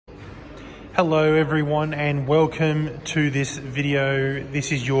Hello everyone and welcome to this video.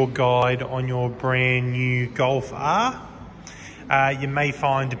 This is your guide on your brand new Golf R. You may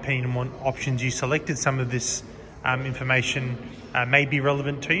find, depending on what options you selected, some of this information may be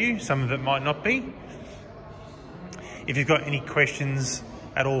relevant to you, some of it might not be. If you've got any questions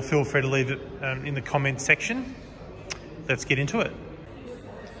at all, feel free to leave it in the comments section. Let's get into it.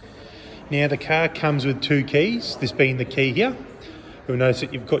 Now the car comes with two keys, this being the key here. You'll notice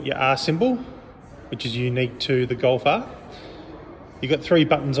that you've got your R symbol, which is unique to the Golf R. You've got three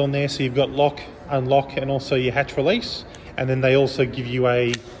buttons on there, so you've got lock, unlock, and also your hatch release. And then they also give you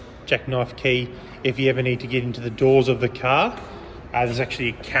a jackknife key if you ever need to get into the doors of the car. There's actually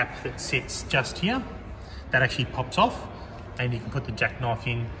a cap that sits just here that actually pops off, and you can put the jackknife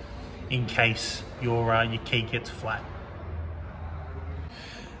in case your key gets flat.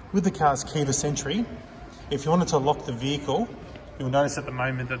 With the car's keyless entry, if you wanted to lock the vehicle, you'll notice at the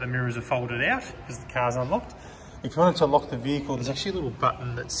moment that the mirrors are folded out because the car's unlocked. If you wanted to lock the vehicle, there's actually a little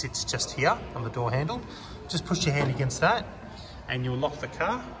button that sits just here on the door handle. Just push your hand against that and you'll lock the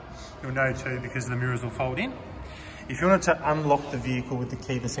car. You'll know too because the mirrors will fold in. If you wanted to unlock the vehicle with the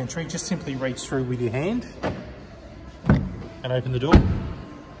keyless entry, just simply reach through with your hand and open the door.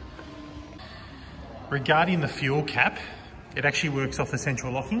 Regarding the fuel cap, it actually works off the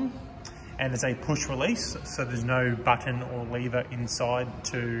central locking and it's a push release, so there's no button or lever inside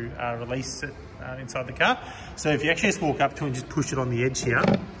to release it inside the car. So if you actually just walk up to it and just push it on the edge here,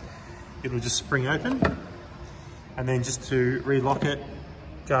 it'll just spring open, and then just to relock it,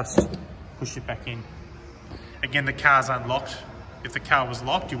 just push it back in. Again, the car's unlocked. If the car was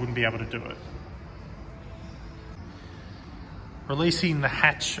locked, you wouldn't be able to do it. Releasing the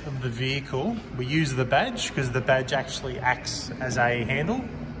hatch of the vehicle, we use the badge because the badge actually acts as a handle.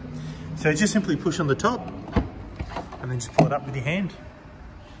 So just simply push on the top and then just pull it up with your hand.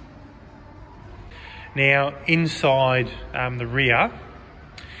 Now inside the rear,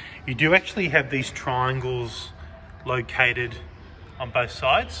 you do actually have these triangles located on both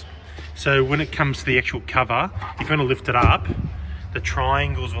sides. So when it comes to the actual cover, if you want to lift it up, the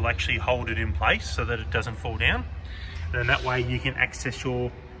triangles will actually hold it in place so that it doesn't fall down. And then that way you can access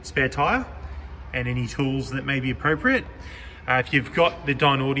your spare tyre and any tools that may be appropriate. If you've got the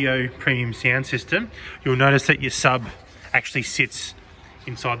Dynaudio premium sound system, you'll notice that your sub actually sits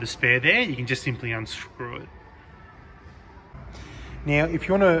inside the spare there. You can just simply unscrew it. Now, if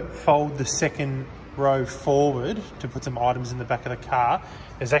you want to fold the second row forward to put some items in the back of the car,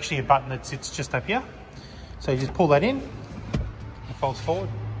 there's actually a button that sits just up here. So you just pull that in, it folds forward.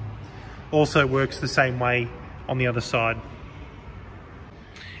 Also works the same way on the other side.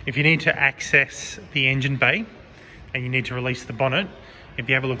 If you need to access the engine bay and you need to release the bonnet, if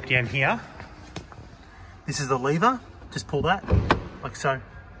you have a look down here, this is the lever. Just pull that like so.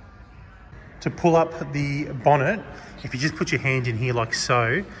 To pull up the bonnet, if you just put your hand in here like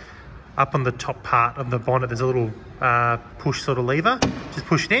so, up on the top part of the bonnet there's a little push sort of lever. Just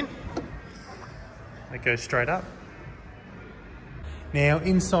push it in, it goes straight up. Now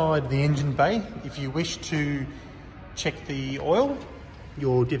inside the engine bay, if you wish to check the oil,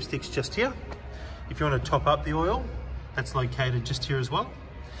 your dipstick's just here. If you want to top up the oil, that's located just here as well.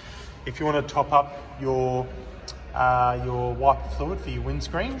 If you want to top up your wiper fluid for your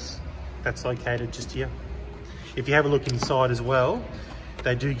windscreens, that's located just here. If you have a look inside as well,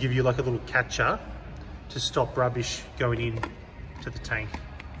 they do give you like a little catcher to stop rubbish going in to the tank.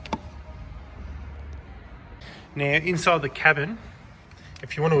 Now inside the cabin,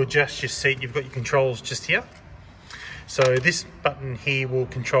 if you want to adjust your seat, you've got your controls just here. So this button here will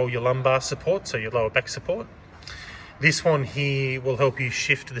control your lumbar support, so your lower back support. This one here will help you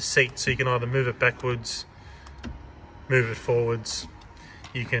shift the seat, so you can either move it backwards, move it forwards.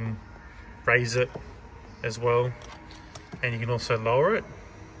 You can raise it as well, and you can also lower it.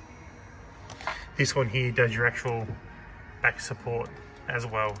 This one here does your actual back support as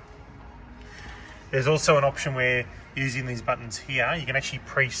well. There's also an option where using these buttons here, you can actually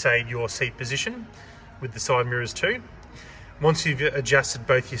pre-save your seat position with the side mirrors too. Once you've adjusted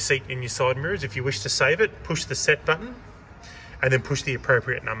both your seat and your side mirrors, if you wish to save it, push the set button and then push the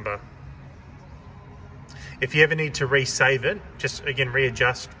appropriate number. If you ever need to resave it, just again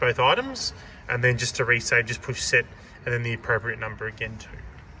readjust both items, and then just to resave, just push set and then the appropriate number again too.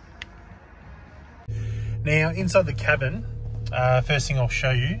 Now inside the cabin, first thing I'll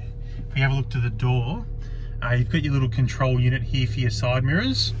show you, if we have a look to the door, you've got your little control unit here for your side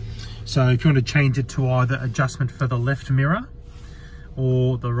mirrors. So if you want to change it to either adjustment for the left mirror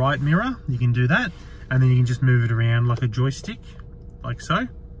or the right mirror, you can do that. And then you can just move it around like a joystick, like so.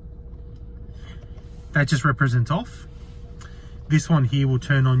 That just represents off. This one here will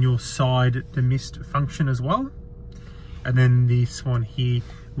turn on your side demist function as well. And then this one here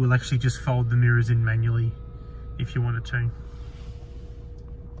will actually just fold the mirrors in manually if you wanted to.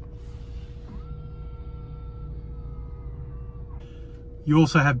 You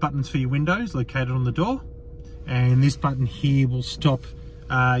also have buttons for your windows located on the door. And this button here will stop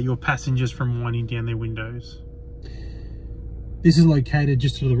your passengers from winding down their windows. This is located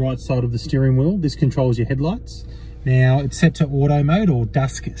just to the right side of the steering wheel. This controls your headlights. Now it's set to auto mode or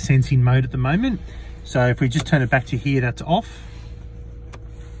dusk sensing mode at the moment. So if we just turn it back to here, that's off.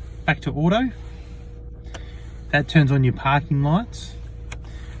 Back to auto. That turns on your parking lights.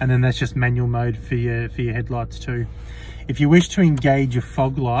 And then that's just manual mode for your headlights too. If you wish to engage your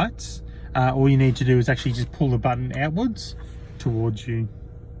fog lights, all you need to do is actually just pull the button outwards towards you.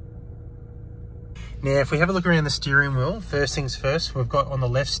 Now, if we have a look around the steering wheel, first things first, we've got on the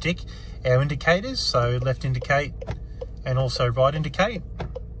left stick our indicators, so left indicate and also right indicate.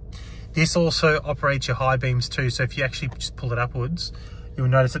 This also operates your high beams too, so if you actually just pull it upwards, you'll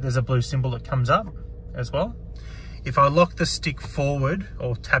notice that there's a blue symbol that comes up as well. If I lock the stick forward,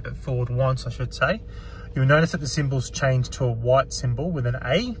 or tap it forward once I should say, you'll notice that the symbol's changed to a white symbol with an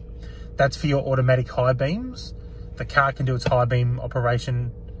A. That's for your automatic high beams. The car can do its high beam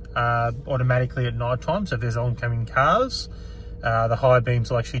operation automatically at night time, so if there's oncoming cars, the high beams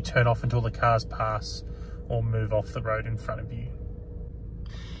will actually turn off until the cars pass or move off the road in front of you.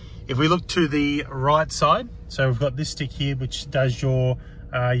 If we look to the right side, so we've got this stick here which does your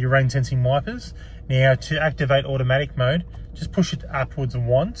rain sensing wipers. Now to activate automatic mode, just push it upwards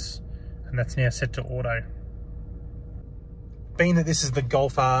once and that's now set to auto. Being that this is the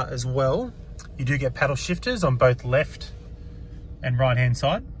Golf R as well, you do get paddle shifters on both left and right hand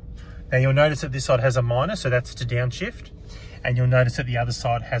side. Now you'll notice that this side has a minus, so that's to downshift, and you'll notice that the other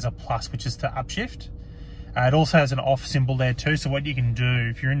side has a plus, which is to upshift. It also has an off symbol there too, so what you can do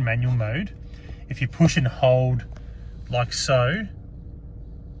if you're in manual mode, if you push and hold like so,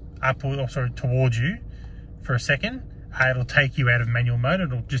 upward, or sorry, towards you for a second, it'll take you out of manual mode.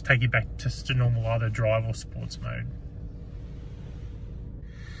 It'll just take you back to normal either drive or sports mode.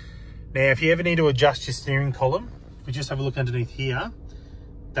 Now, if you ever need to adjust your steering column, if we just have a look underneath here,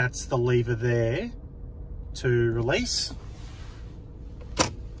 that's the lever there to release,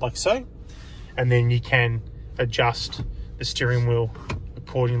 like so. And then you can adjust the steering wheel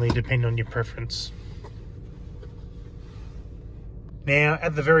accordingly, depending on your preference. Now,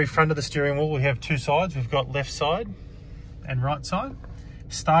 at the very front of the steering wheel, we have two sides. We've got left side and right side.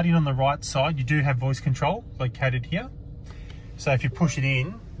 Starting on the right side, you do have voice control located here. So if you push it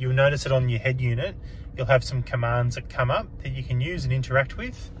in, you'll notice it on your head unit. You'll have some commands that come up that you can use and interact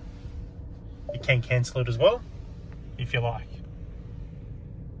with. You can cancel it as well, if you like.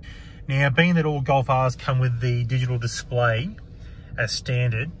 Now, being that all Golf Rs come with the digital display as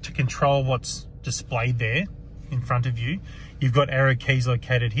standard, to control what's displayed there in front of you, you've got arrow keys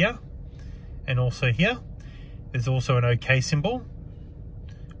located here and also here. There's also an OK symbol,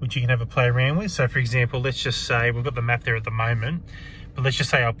 which you can have a play around with. So for example, let's just say we've got the map there at the moment, but let's just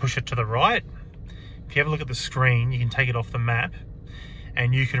say I'll push it to the right. If you have a look at the screen, you can take it off the map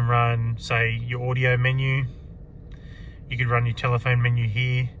and you can run, say, your audio menu. You could run your telephone menu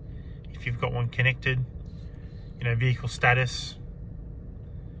here if you've got one connected. You know, vehicle status.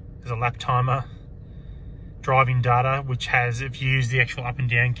 There's a lap timer. Driving data, which has, if you use the actual up and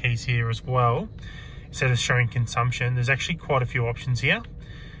down keys here as well, instead of showing consumption, there's actually quite a few options here.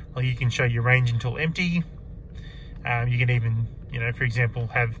 Like you can show your range until empty. You can even, you know, for example,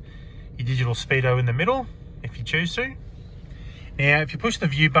 have your digital speedo in the middle if you choose to. Now, if you push the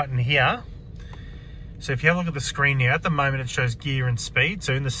view button here, so if you have a look at the screen now, at the moment it shows gear and speed.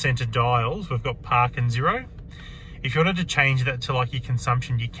 So in the center dials, we've got park and zero. If you wanted to change that to like your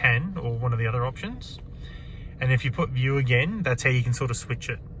consumption, you can, or one of the other options. And if you put view again, that's how you can sort of switch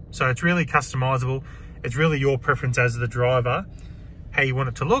it. So it's really customizable. It's really your preference as the driver, how you want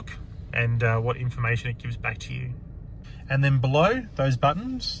it to look and what information it gives back to you. And then below those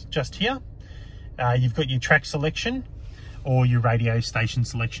buttons, just here, you've got your track selection or your radio station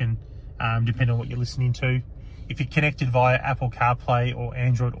selection, depending on what you're listening to. If you're connected via Apple CarPlay or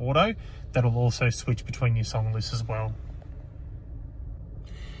Android Auto, that'll also switch between your song lists as well.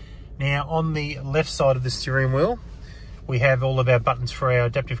 Now, on the left side of the steering wheel, we have all of our buttons for our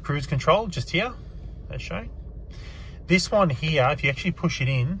adaptive cruise control, just here, as shown. This one here, if you actually push it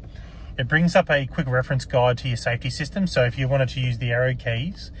in, it brings up a quick reference guide to your safety system. So if you wanted to use the arrow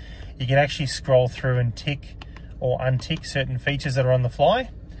keys, you can actually scroll through and tick or untick certain features that are on the fly.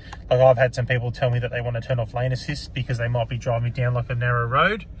 Like I've had some people tell me that they want to turn off lane assist because they might be driving down like a narrow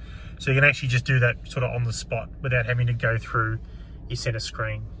road. So you can actually just do that sort of on the spot without having to go through your center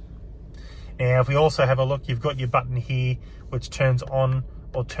screen. Now, if we also have a look, you've got your button here, which turns on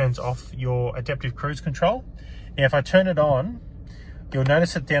or turns off your adaptive cruise control. Now, if I turn it on, you'll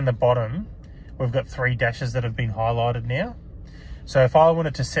notice that down the bottom, we've got 3 dashes that have been highlighted now. So if I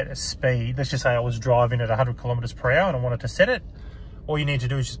wanted to set a speed, let's just say I was driving at 100 kilometers per hour and I wanted to set it, all you need to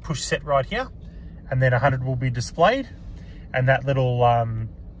do is just push set right here, and then 100 will be displayed, and that little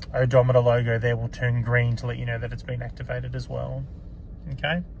odometer logo there will turn green to let you know that it's been activated as well.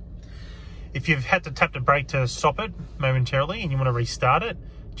 Okay. If you've had to tap the brake to stop it momentarily and you want to restart it,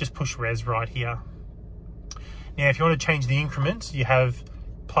 just push res right here. Now, if you want to change the increments, you have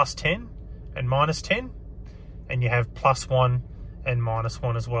 +10 and -10, and you have +1 and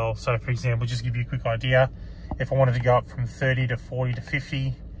 -1 as well. So for example, just to give you a quick idea, if I wanted to go up from 30 to 40 to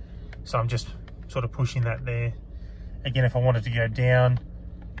 50, so I'm just sort of pushing that there. Again, if I wanted to go down,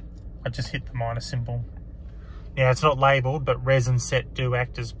 I just hit the minus symbol. Now, it's not labeled, but res and set do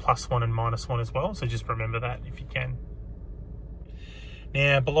act as +1 and -1 as well, so just remember that if you can.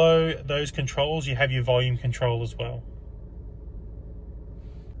 Now, below those controls, you have your volume control as well.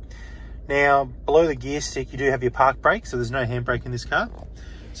 Now, below the gear stick, you do have your park brake, so there's no handbrake in this car.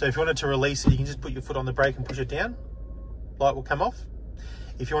 So if you wanted to release it, you can just put your foot on the brake and push it down. Light will come off.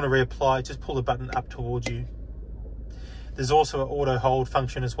 If you want to reapply, just pull the button up towards you. There's also an auto hold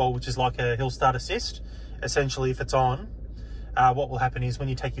function as well, which is like a hill start assist. Essentially, if it's on, what will happen is when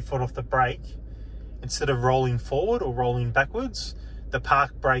you take your foot off the brake, instead of rolling forward or rolling backwards, the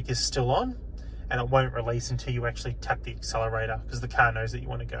park brake is still on and it won't release until you actually tap the accelerator, because the car knows that you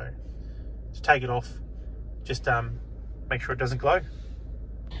want to go. So take it off, just make sure it doesn't glow.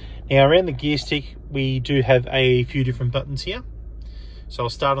 Now, around the gear stick, we do have a few different buttons here. So I'll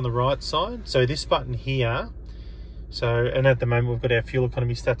start on the right side. So this button here, and at the moment we've got our fuel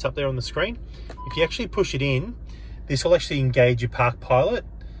economy stats up there on the screen. If you actually push it in, this will actually engage your park pilot.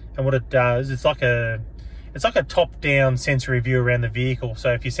 And what it does, it's like a top-down sensory view around the vehicle.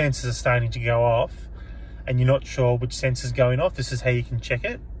 So if your sensors are starting to go off and you're not sure which sensor's going off, this is how you can check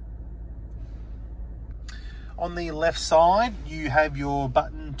it. On the left side, you have your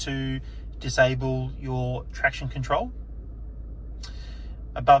button to disable your traction control.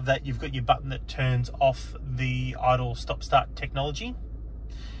 Above that, you've got your button that turns off the idle stop-start technology.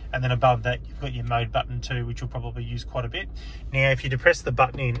 And then above that, you've got your mode button too, which you'll probably use quite a bit. Now, if you depress the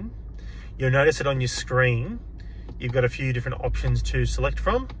button in, you'll notice that on your screen, you've got a few different options to select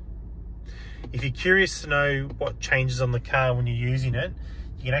from. If you're curious to know what changes on the car when you're using it,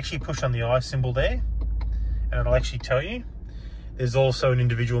 you can actually push on the eye symbol there, and it'll actually tell you. There's also an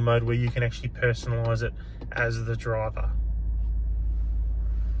individual mode where you can actually personalize it as the driver.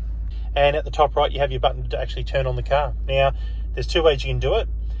 And at the top right, you have your button to actually turn on the car. Now, there's 2 ways you can do it.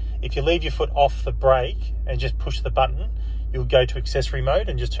 If you leave your foot off the brake and just push the button, you'll go to accessory mode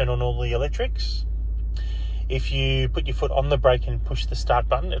and just turn on all the electrics. If you put your foot on the brake and push the start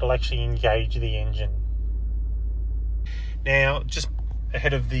button, it'll actually engage the engine. Now, just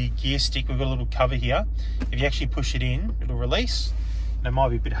ahead of the gear stick, we've got a little cover here. If you actually push it in, it'll release. And it might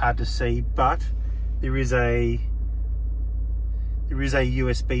be a bit hard to see, but there is a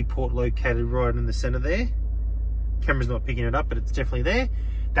USB port located right in the center there. Camera's not picking it up, but it's definitely there.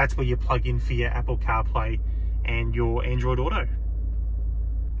 That's where you plug in for your Apple CarPlay and your Android Auto.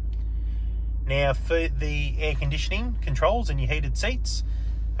 Now, for the air conditioning controls and your heated seats,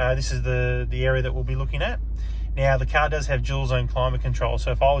 this is the area that we'll be looking at. Now, the car does have dual zone climate control,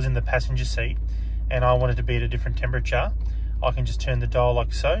 so if I was in the passenger seat and I wanted to be at a different temperature, I can just turn the dial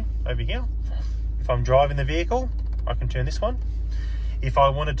like so over here. If I'm driving the vehicle, I can turn this one. If I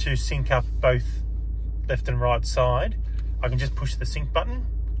wanted to sync up both left and right side, I can just push the sync button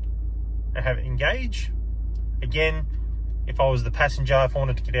and have it engage. Again, if I was the passenger, if I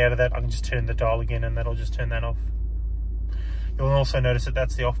wanted to get out of that, I can just turn the dial again and that'll just turn that off. You'll also notice that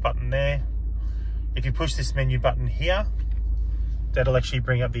that's the off button there. If you push this menu button here, that'll actually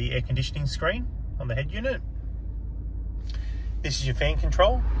bring up the air conditioning screen on the head unit. This is your fan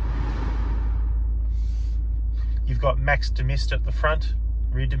control. You've got max demister at the front,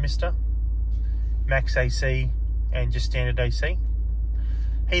 rear demister, max AC, and just standard AC.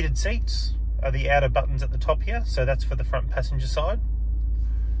 Heated seats are the outer buttons at the top here, so that's for the front passenger side.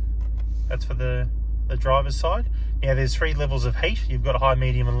 That's for the driver's side. Now, there's 3 levels of heat. You've got high,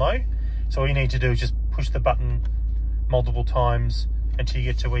 medium, and low. So all you need to do is just push the button multiple times until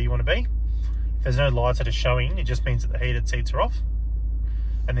you get to where you want to be. If there's no lights that are showing, it just means that the heated seats are off.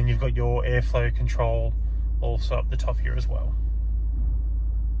 And then you've got your airflow control also up the top here as well.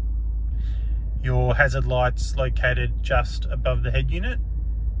 Your hazard lights located just above the head unit.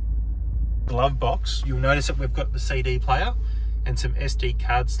 Glove box, you'll notice that we've got the CD player. and some SD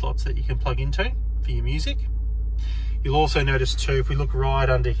card slots that you can plug into for your music. You'll also notice too, if we look right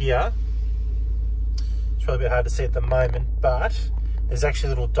under here, it's probably a bit hard to see at the moment, but there's actually a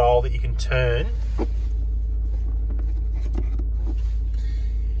little dial that you can turn.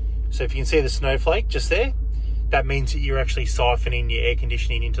 So if you can see the snowflake just there, that means that you're actually siphoning your air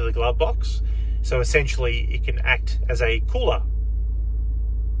conditioning into the glove box. So essentially it can act as a cooler.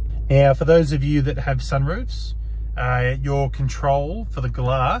 Now, for those of you that have sunroofs, your control for the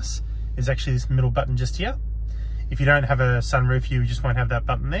glass is actually this middle button just here. If you don't have a sunroof, you just won't have that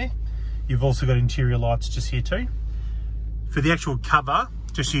button there. You've also got interior lights just here too. For the actual cover,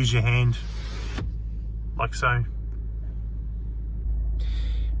 just use your hand, like so.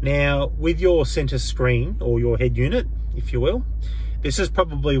 Now, with your center screen, or your head unit, if you will, this is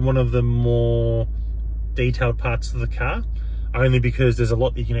probably one of the more detailed parts of the car, only because there's a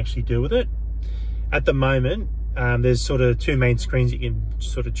lot that you can actually do with it. At the moment, there's sort of two main screens that you can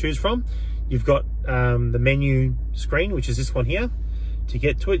sort of choose from. You've got the menu screen, which is this one here. To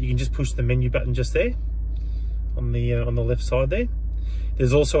get to it, you can just push the menu button just there on the left side there.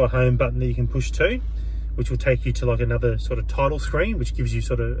 There's also a home button that you can push to, which will take you to like another sort of title screen, which gives you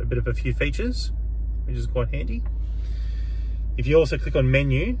sort of a bit of a few features, which is quite handy. If you also click on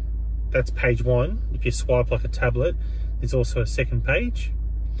menu, that's page 1. If you swipe like a tablet, there's also a second page.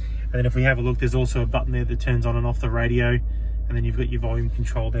 And then if we have a look, there's also a button there that turns on and off the radio. And then you've got your volume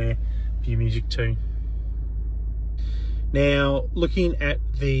control there for your music too. Now, looking at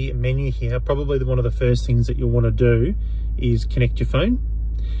the menu here, probably one of the first things that you'll want to do is connect your phone.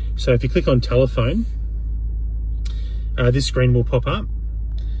 So if you click on telephone, this screen will pop up.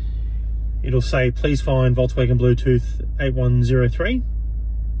 It'll say, please find Volkswagen Bluetooth 8103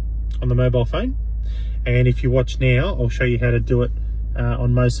 on the mobile phone. And if you watch now, I'll show you how to do it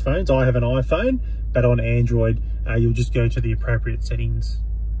on most phones. I have an iPhone, but on Android, you'll just go to the appropriate settings.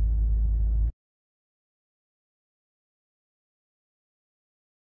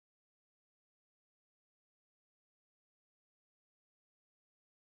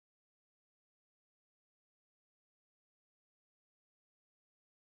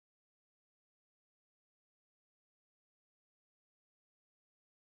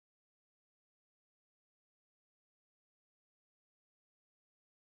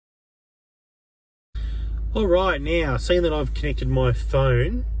 All right, now seeing that I've connected my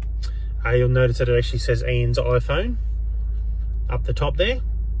phone, you'll notice that it actually says Ian's iPhone up the top there.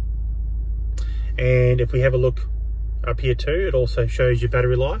 And if we have a look up here too, it also shows your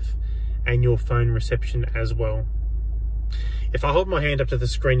battery life and your phone reception as well. If I hold my hand up to the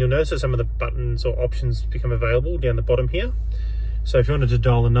screen, you'll notice that some of the buttons or options become available down the bottom here. So if you wanted to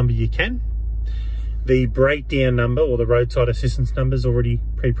dial a number, you can. The breakdown number or the roadside assistance number is already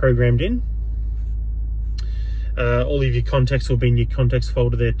pre-programmed in. All of your contacts will be in your contacts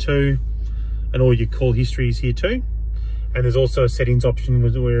folder there too, and all your call history is here too. And there's also a settings option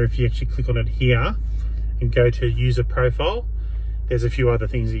where if you actually click on it here and go to user profile, there's a few other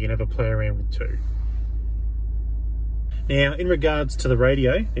things that you can have a play around with too. Now, in regards to the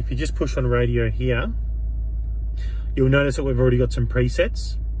radio, if you just push on radio here, you'll notice that we've already got some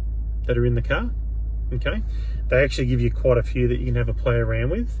presets that are in the car. Okay, they actually give you quite a few that you can have a play around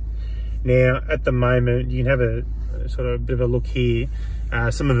with. Now, at the moment, you can have a sort of a bit of a look here.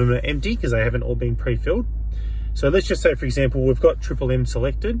 Some of them are empty because they haven't all been pre-filled. So let's just say, for example, we've got Triple M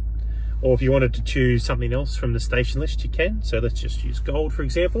selected, or if you wanted to choose something else from the station list, you can. So let's just use Gold, for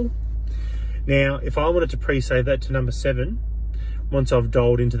example. Now, if I wanted to pre-save that to number 7, once I've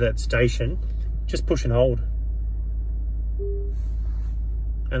dialed into that station, just push and hold,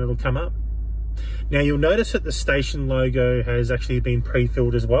 and it'll come up. Now, you'll notice that the station logo has actually been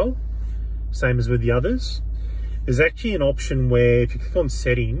pre-filled as well, same as with the others. There's actually an option where if you click on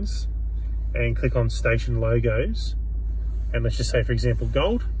settings and click on station logos, and let's just say, for example,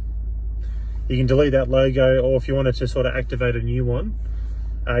 Gold, you can delete that logo, or if you wanted to sort of activate a new one,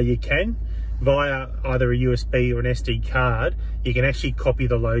 you can. Via either a USB or an SD card, you can actually copy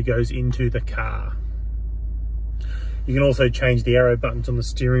the logos into the car. You can also change the arrow buttons on the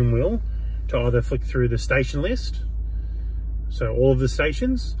steering wheel to either flick through the station list, so all of the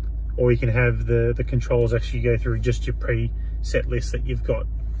stations, or you can have the controls actually go through just your preset list that you've got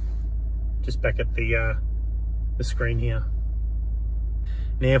just back at the screen here.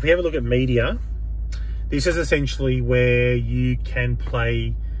 Now, if we have a look at media, this is essentially where you can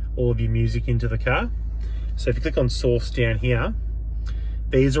play all of your music into the car. So if you click on source down here,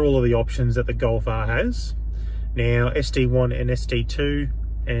 these are all of the options that the Golf R has. Now, SD1 and SD2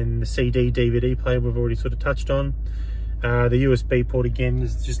 and the CD, DVD player we've already sort of touched on. The USB port again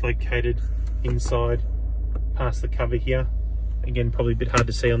is just located inside past the cover here. Again, probably a bit hard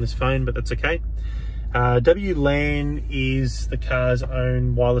to see on this phone, but that's okay. WLAN is the car's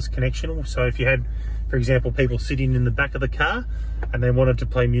own wireless connection. So if you had, for example, people sitting in the back of the car and they wanted to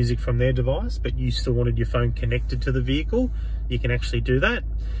play music from their device, but you still wanted your phone connected to the vehicle, you can actually do that.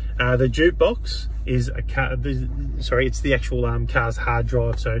 The jukebox is it's the actual car's hard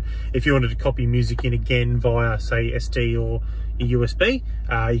drive. So if you wanted to copy music in again via, say, SD or your USB,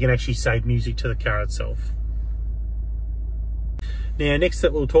 you can actually save music to the car itself. Now, next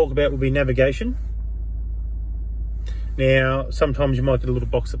that we'll talk about will be navigation. Now, sometimes you might get a little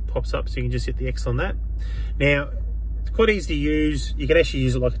box that pops up, so you can just hit the X on that. Now, it's quite easy to use. You can actually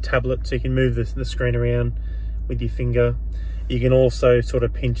use it like a tablet, so you can move the screen around with your finger. You can also sort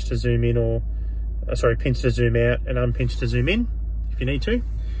of pinch to zoom in, or pinch to zoom out and unpinch to zoom in if you need to.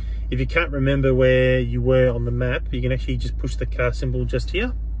 If you can't remember where you were on the map, you can actually just push the car symbol just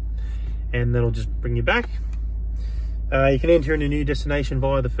here, and that'll just bring you back. You can enter in a new destination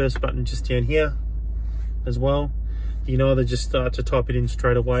via the first button just down here as well. You can either just start to type it in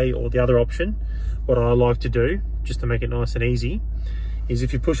straight away, or the other option, what I like to do, just to make it nice and easy, is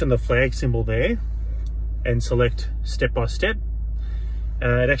if you push on the flag symbol there and select step by step,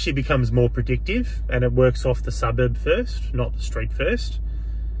 it actually becomes more predictive, and it works off the suburb first, not the street first,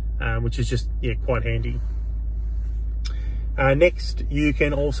 which is just, yeah, quite handy. Next, you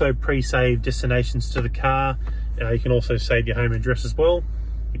can also pre-save destinations to the car. You can also save your home address as well,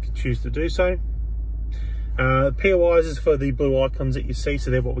 if you choose to do so. POIs is for the blue icons that you see, so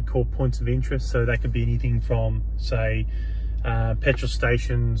they're what we call points of interest. So that could be anything from, say, petrol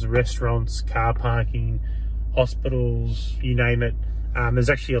stations, restaurants, car parking, hospitals, you name it. There's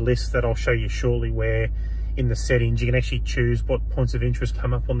actually a list that I'll show you shortly where in the settings you can actually choose what points of interest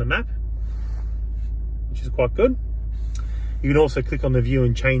come up on the map, which is quite good. You can also click on the view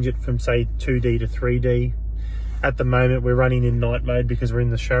and change it from, say, 2D to 3D. At the moment we're running in night mode because we're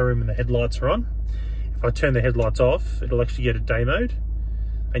in the showroom and the headlights are on. If I turn the headlights off, it'll actually get a day mode,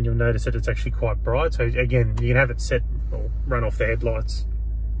 and you'll notice that it's actually quite bright. So again, you can have it set or run off the headlights.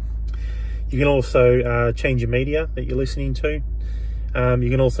 You can also change your media that you're listening to. You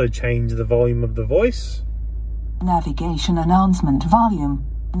can also change the volume of the voice. Navigation announcement volume.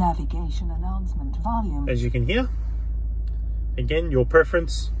 Navigation announcement volume. As you can hear. Again, your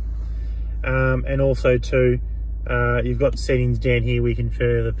preference. And also too, you've got settings down here where you can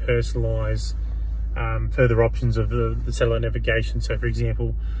further personalize further options of the satellite navigation. So for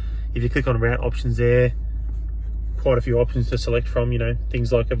example, if you click on route options there, quite a few options to select from, you know,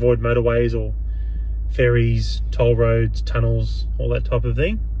 things like avoid motorways or ferries, toll roads, tunnels, all that type of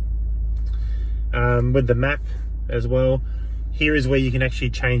thing. With the map as well, here is where you can actually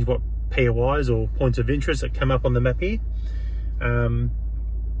change what POIs or points of interest that come up on the map here.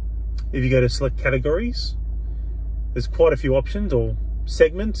 If you go to select categories, there's quite a few options, or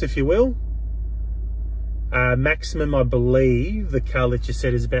segments if you will. Maximum, I believe the car lets you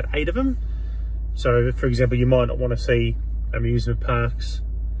set is about 8 of them. So for example, you might not want to see amusement parks,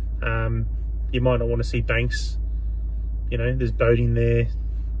 you might not want to see banks, you know, there's boating there,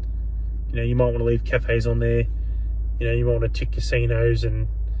 you know, you might want to leave cafes on there, you know, you might want to tick casinos and,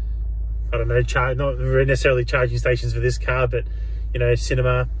 I don't know, not necessarily charging stations for this car, but, you know,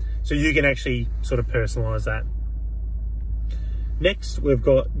 cinema. So you can actually sort of personalize that. Next, we've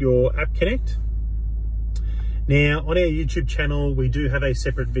got your App Connect. Now, on our YouTube channel, we do have a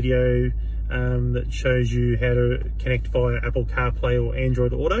separate video that shows you how to connect via Apple CarPlay or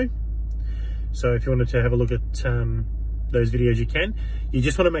Android Auto. So if you wanted to have a look at those videos, you can. You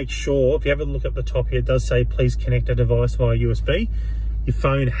just want to make sure, if you have a look at the top here, it does say please connect a device via USB. Your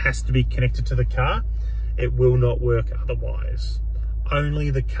phone has to be connected to the car. It will not work otherwise. Only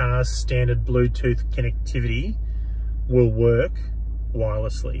the car's standard Bluetooth connectivity will work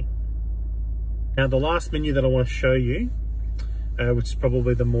wirelessly. Now, the last menu that I want to show you, which is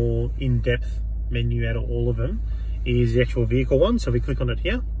probably the more in-depth menu out of all of them, is the actual vehicle one. So we click on it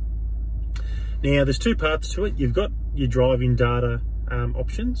here. Now, there's two parts to it. You've got your driving data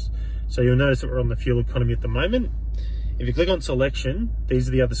options. So you'll notice that we're on the fuel economy at the moment. If you click on selection, these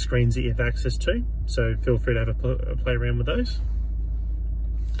are the other screens that you have access to. So feel free to have a play around with those.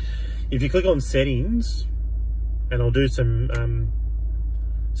 If you click on settings, and I'll do some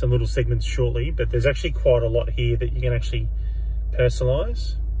little segments shortly, but there's actually quite a lot here that you can actually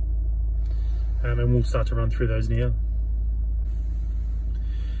personalize, and we'll start to run through those now.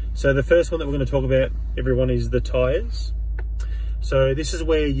 So the first one that we're going to talk about, everyone, is the tires. So this is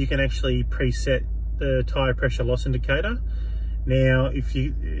where you can actually preset the tire pressure loss indicator. Now,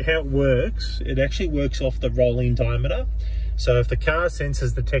 how it works, it actually works off the rolling diameter. So if the car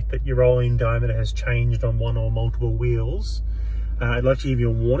sensors detect that your rolling diameter has changed on one or multiple wheels, I'd like to give you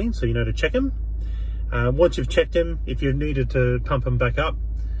a warning so you know to check them. Once you've checked them, if you've needed to pump them back up,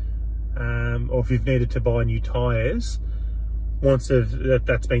 or if you've needed to buy new tyres, once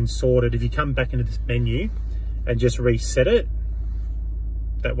that's been sorted, if you come back into this menu and just reset it,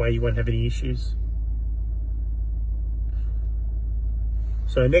 that way you won't have any issues.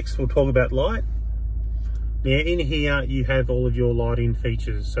 So next we'll talk about light. Now in here you have all of your lighting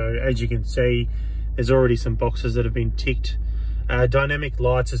features. So as you can see, there's already some boxes that have been ticked. Dynamic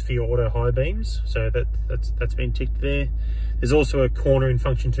lights is for your auto high beams, so that's been ticked there. There's also a cornering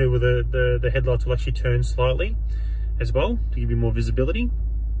function too, where the headlights will actually turn slightly as well to give you more visibility.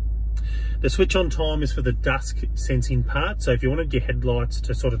 The switch on time is for the dusk sensing part, so if you wanted your headlights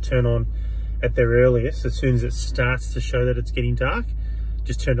to sort of turn on at their earliest, as soon as it starts to show that it's getting dark,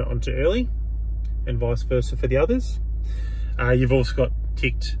 just turn it on to early, and vice versa for the others. You've also got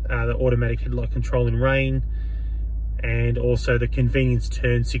ticked the automatic headlight control in rain, and also the convenience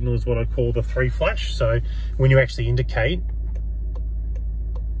turn signal is what I call the 3 flash. So when you actually indicate,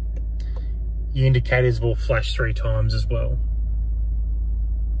 your indicators will flash 3 times as well.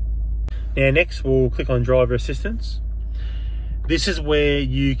 Now next we'll click on driver assistance. This is where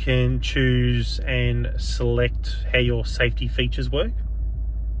you can choose and select how your safety features work.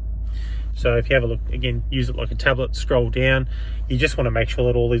 So if you have a look, again, use it like a tablet, scroll down, you just want to make sure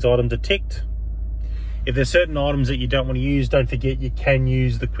that all these items are ticked. If there's certain items that you don't want to use, don't forget you can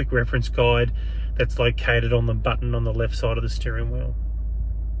use the quick reference guide that's located on the button on the left side of the steering wheel.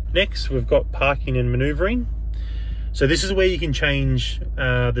 Next, we've got parking and maneuvering. So this is where you can change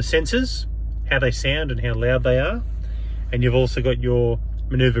the sensors, how they sound and how loud they are. And you've also got your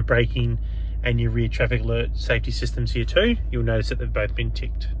maneuver braking and your rear traffic alert safety systems here too. You'll notice that they've both been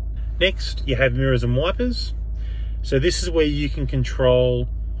ticked. Next, you have mirrors and wipers. So this is where you can control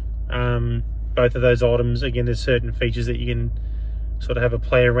both of those items. Again, there's certain features that you can sort of have a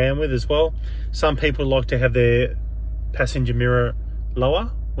play around with as well. Some people like to have their passenger mirror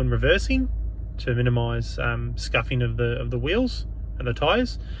lower when reversing to minimize scuffing of the wheels and the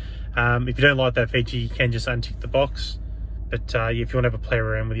tires. If you don't like that feature, you can just untick the box. But if you want to have a play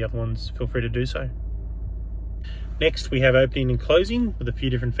around with the other ones, feel free to do so. Next, we have opening and closing with a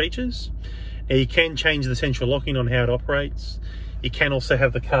few different features. Now you can change the central locking on how it operates. You can also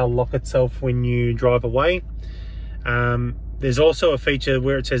have the car lock itself when you drive away. There's also a feature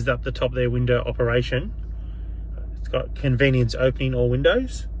where it says up the top there, window operation. It's got convenience opening all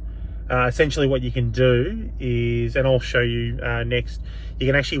windows. Essentially what you can do is, and I'll show you next, you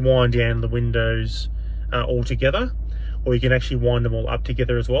can actually wind down the windows all together, or you can actually wind them all up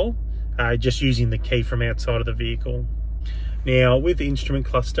together as well, just using the key from outside of the vehicle. Now with the instrument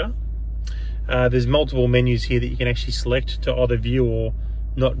cluster, there's multiple menus here that you can actually select to either view or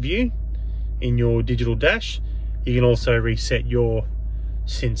not view in your digital dash. You can also reset your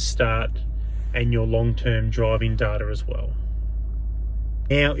since start and your long-term driving data as well.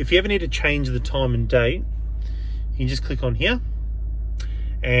 Now, if you ever need to change the time and date, you can just click on here.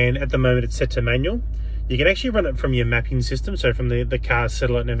 And at the moment it's set to manual. You can actually run it from your mapping system, so from the car's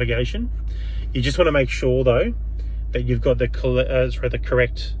satellite navigation. You just want to make sure though that you've got the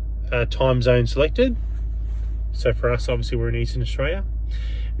correct time zone selected. So for us, obviously we're in Eastern Australia.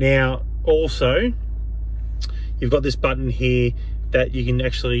 Now, also, you've got this button here that you can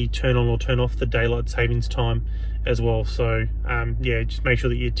actually turn on or turn off the daylight savings time as well. So yeah, just make sure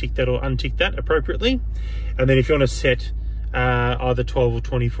that you tick that or untick that appropriately. And then if you want to set either 12 or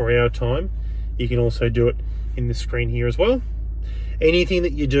 24 hour time, you can also do it in the screen here as well. Anything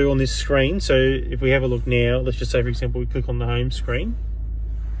that you do on this screen, so if we have a look now, let's just say for example we click on the home screen.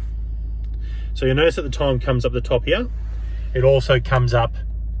 So you'll notice that the time comes up the top here. It also comes up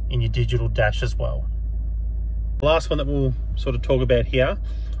in your digital dash as well. The last one that we'll sort of talk about here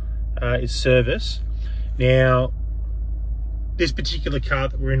is service. Now, this particular car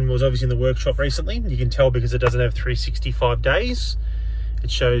that we're in was obviously in the workshop recently. You can tell because it doesn't have 365 days. It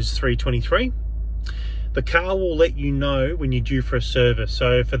shows 323. The car will let you know when you're due for a service.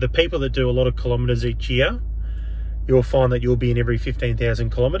 So for the people that do a lot of kilometers each year, you'll find that you'll be in every 15,000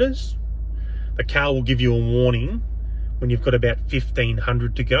 kilometers. The car will give you a warning when you've got about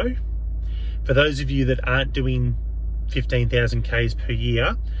 1,500 to go. For those of you that aren't doing 15,000 Ks per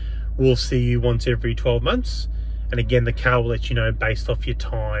year, we'll see you once every 12 months. And again, the car will let you know based off your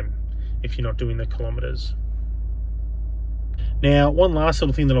time if you're not doing the kilometers. Now, one last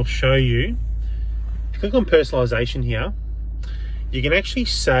little thing that I'll show you. If you click on personalization here, you can actually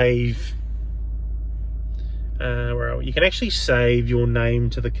save, you can actually save your name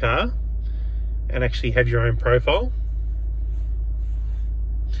to the car and actually have your own profile.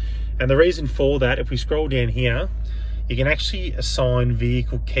 And the reason for that, if we scroll down here, you can actually assign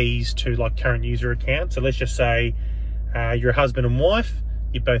vehicle keys to like current user accounts. So let's just say you're a husband and wife,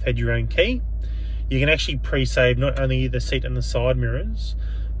 you both had your own key. You can actually pre-save not only the seat and the side mirrors,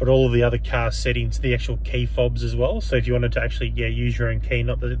 but all of the other car settings, the actual key fobs as well. So if you wanted to actually use your own key,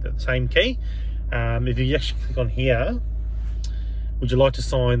 not the same key, if you actually click on here, would you like to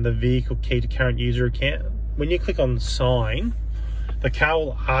sign the vehicle key to current user account? When you click on sign, the car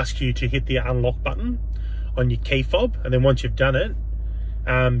will ask you to hit the unlock button on your key fob, and then once you've done it,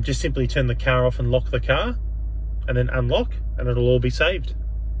 just simply turn the car off and lock the car, and then unlock, and it'll all be saved.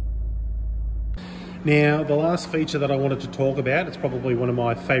 Now, the last feature that I wanted to talk about, it's probably one of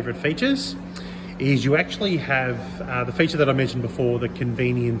my favorite features, is you actually have the feature that I mentioned before, the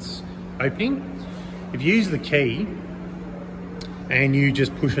convenience opening. If you use the key and you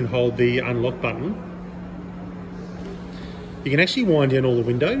just push and hold the unlock button, you can actually wind down all the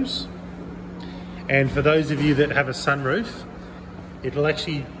windows. And for those of you that have a sunroof, it'll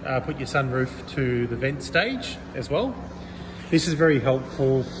actually put your sunroof to the vent stage as well. This is very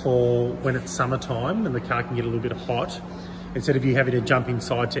helpful for when it's summertime and the car can get a little bit hot. Instead of you having to jump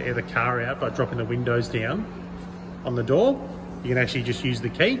inside to air the car out by dropping the windows down on the door, you can actually just use the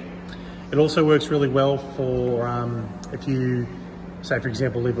key. It also works really well for if you, say for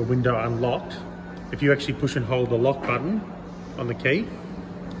example, leave a window unlocked. If you actually push and hold the lock button on the key,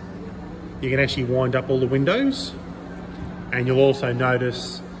 you can actually wind up all the windows, and you'll also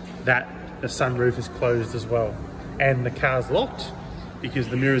notice that the sunroof is closed as well. And the car's locked because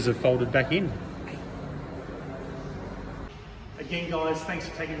the mirrors are folded back in. Again guys, thanks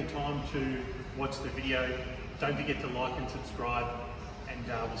for taking the time to watch the video. Don't forget to like and subscribe, and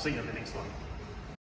we'll see you on the next one.